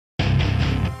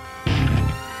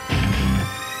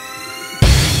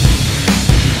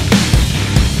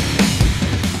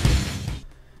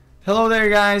Hello there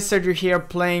guys, Sergio here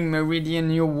playing Meridian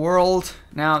New World.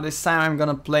 Now this time I'm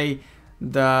gonna play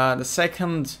the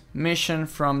second mission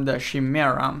from the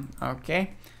Chimera,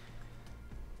 okay?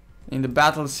 In the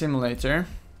battle simulator.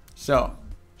 So,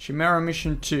 Chimera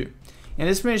mission 2. In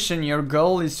this mission your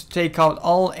goal is to take out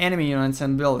all enemy units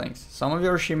and buildings. Some of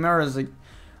your Chimeras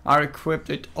are equipped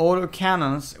with auto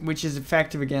cannons, which is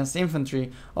effective against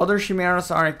infantry. Other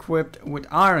Chimeras are equipped with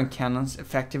iron cannons,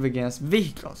 effective against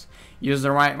vehicles. Use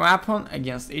the right weapon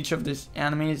against each of these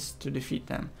enemies to defeat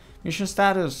them. Mission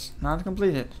status not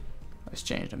completed. Let's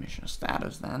change the mission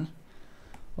status then.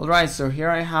 Alright, so here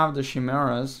I have the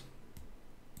Chimeras.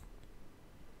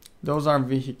 Those are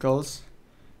vehicles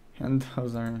and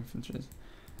those are infantry.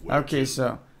 Okay,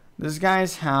 so these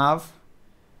guys have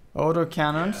auto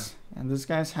cannons. And these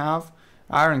guys have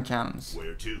iron cannons.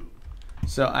 Where to?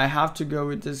 So I have to go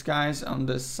with these guys on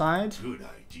this side. Good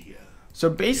idea. So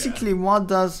basically, what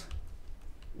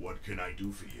can I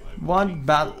do for you? what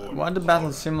the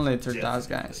battle simulator does,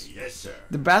 guys? Yes, sir.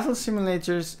 The battle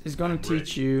simulators is going to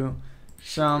teach you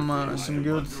some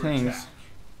good things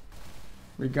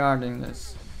regarding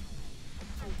this.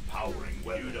 Powering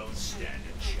well. You don't stand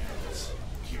a chance.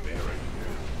 Chimera here.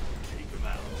 Take them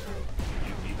out.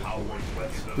 You need powering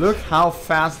weapons. Look how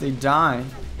fast they die.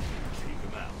 Take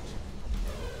them out.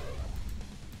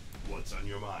 What's on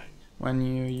your mind? When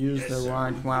you use the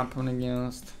right weapon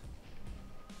against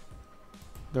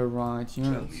the right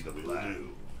units. Good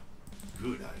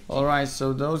idea. Alright,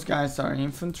 so those guys are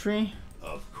infantry.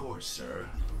 Of course, sir.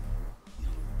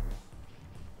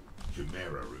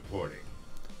 Chimera reporting.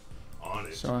 On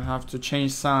it. So I have to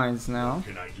change sides now. What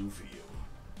can I do for you?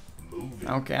 Move it.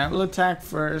 Okay, I will attack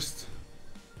first.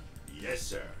 Yes,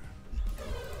 sir.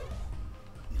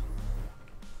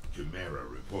 Chimera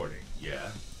reporting.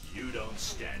 Yeah? You don't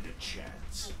stand a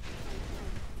chance.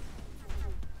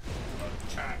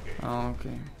 Attacking.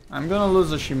 Okay, I'm gonna lose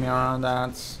the Chimera.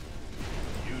 That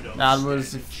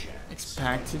was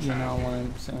expected, you know what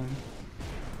I'm saying.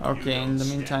 Okay, in the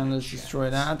meantime, let's destroy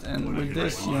that. And with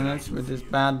this units, with these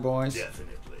bad boys,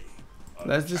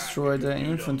 let's destroy the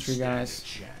infantry guys.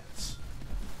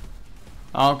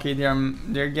 Okay,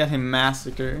 they're getting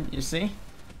massacred. You see,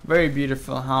 very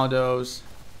beautiful how those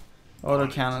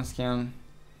autocannons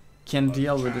can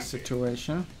deal with the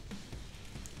situation.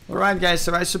 Alright guys,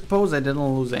 so I suppose I didn't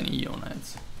lose any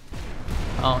units.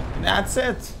 Oh, that's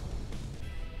it.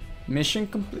 Mission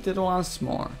completed once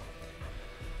more.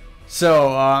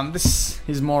 So this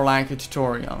is more like a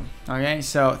tutorial. Okay,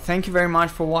 so thank you very much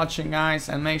for watching guys,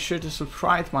 and make sure to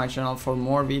subscribe to my channel for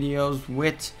more videos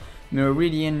with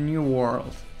Meridian New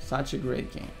World. Such a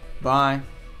great game. Bye.